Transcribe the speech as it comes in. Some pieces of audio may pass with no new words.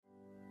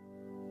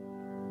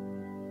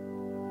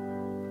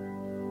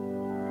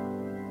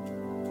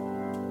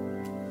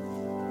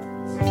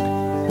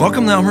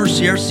Welcome to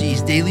Elmhurst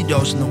CRC's Daily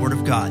Dose in the Word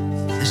of God.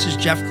 This is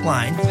Jeff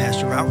Klein,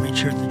 Pastor of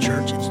Outreach here at the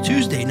church. It's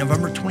Tuesday,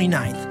 November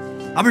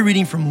 29th. I'll be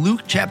reading from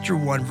Luke chapter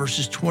 1,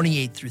 verses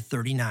 28 through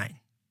 39.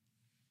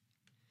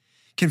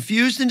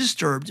 Confused and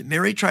disturbed,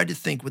 Mary tried to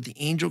think what the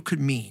angel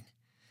could mean.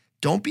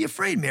 "Don't be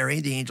afraid, Mary,"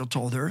 the angel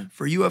told her,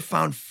 "for you have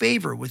found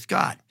favor with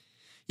God.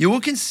 You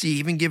will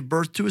conceive and give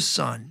birth to a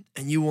son,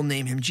 and you will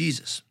name him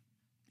Jesus.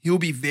 He will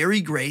be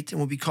very great and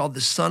will be called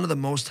the Son of the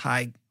Most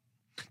High.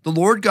 The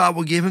Lord God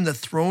will give him the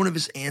throne of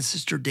his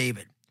ancestor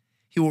David.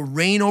 He will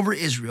reign over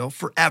Israel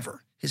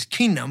forever. His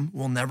kingdom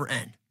will never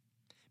end."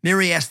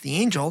 Mary asked the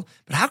angel,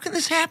 "But how can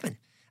this happen?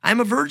 I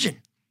am a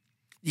virgin."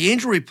 The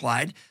angel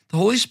replied, "The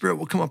Holy Spirit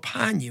will come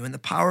upon you, and the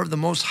power of the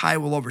Most High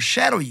will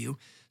overshadow you.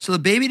 So the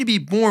baby to be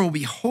born will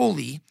be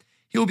holy.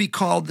 He will be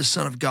called the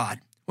Son of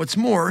God. What's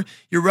more,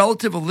 your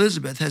relative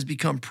Elizabeth has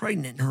become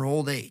pregnant in her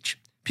old age.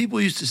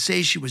 People used to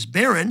say she was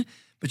barren,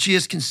 but she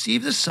has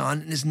conceived a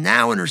son and is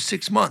now in her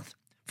 6th month.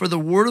 For the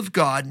word of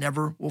God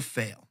never will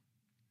fail."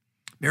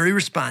 Mary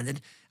responded,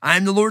 "I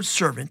am the Lord's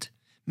servant.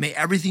 May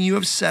everything you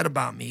have said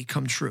about me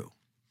come true."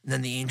 And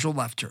then the angel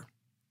left her.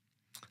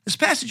 This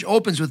passage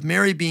opens with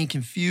Mary being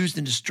confused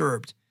and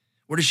disturbed.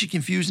 What is she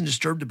confused and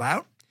disturbed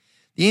about?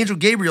 The angel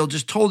Gabriel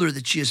just told her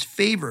that she is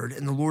favored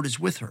and the Lord is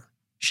with her.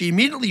 She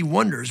immediately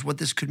wonders what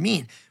this could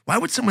mean. Why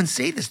would someone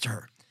say this to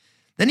her?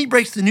 Then he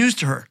breaks the news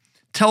to her,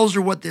 tells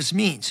her what this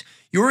means.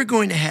 You're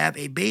going to have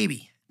a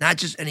baby, not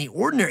just any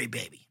ordinary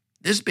baby.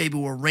 This baby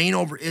will reign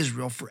over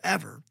Israel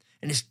forever,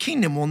 and his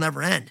kingdom will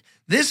never end.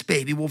 This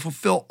baby will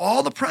fulfill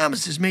all the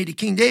promises made to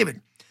King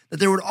David,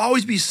 that there would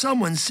always be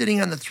someone sitting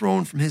on the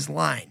throne from his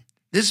line.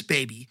 This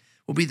baby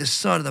will be the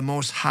Son of the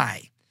Most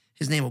High.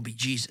 His name will be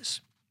Jesus.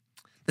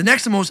 The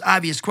next and most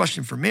obvious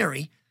question for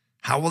Mary,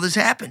 how will this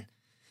happen?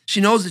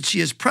 She knows that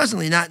she is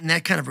presently not in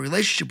that kind of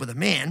relationship with a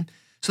man,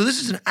 so this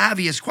is an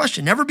obvious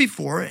question. Never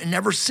before and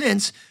never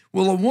since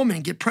will a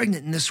woman get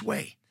pregnant in this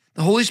way.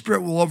 The Holy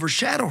Spirit will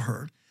overshadow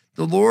her.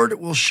 The Lord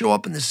will show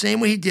up in the same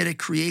way he did at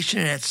creation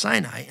and at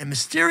Sinai and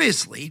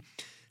mysteriously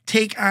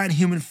take on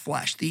human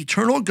flesh. The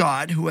eternal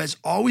God, who has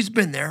always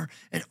been there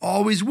and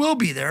always will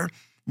be there,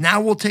 now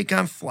will take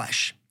on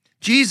flesh.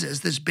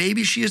 Jesus, this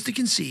baby she is to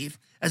conceive,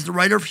 as the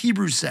writer of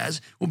Hebrews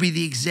says, will be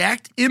the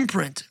exact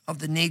imprint of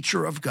the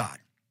nature of God.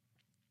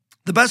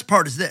 The best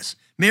part is this.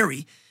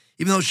 Mary,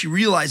 even though she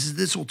realizes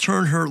this will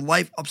turn her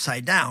life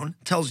upside down,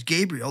 tells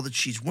Gabriel that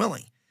she's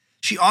willing.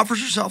 She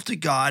offers herself to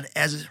God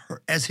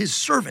as his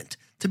servant,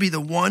 to be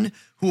the one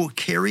who will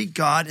carry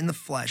God in the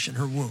flesh in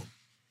her womb.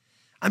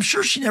 I'm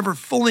sure she never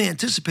fully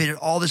anticipated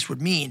all this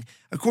would mean.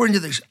 According to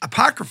the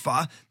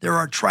Apocrypha, there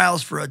are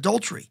trials for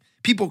adultery,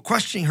 people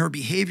questioning her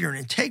behavior and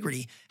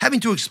integrity, having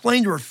to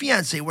explain to her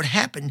fiancé what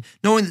happened,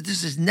 knowing that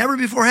this has never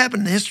before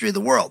happened in the history of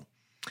the world.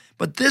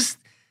 But this,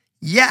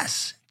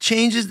 yes,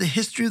 changes the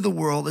history of the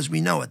world as we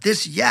know it.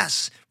 This,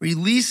 yes,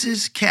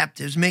 releases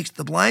captives, makes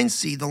the blind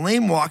see, the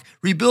lame walk,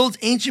 rebuilds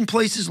ancient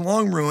places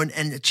long ruined,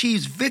 and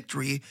achieves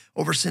victory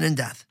over sin and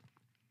death.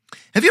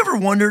 Have you ever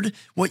wondered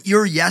what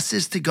your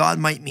yeses to God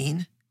might mean?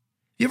 Have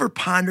you ever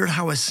pondered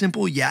how a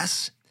simple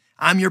yes,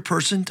 I'm your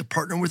person to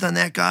partner with on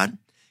that God,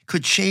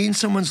 could change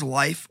someone's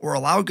life or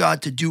allow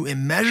God to do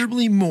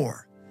immeasurably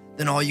more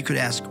than all you could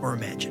ask or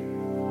imagine?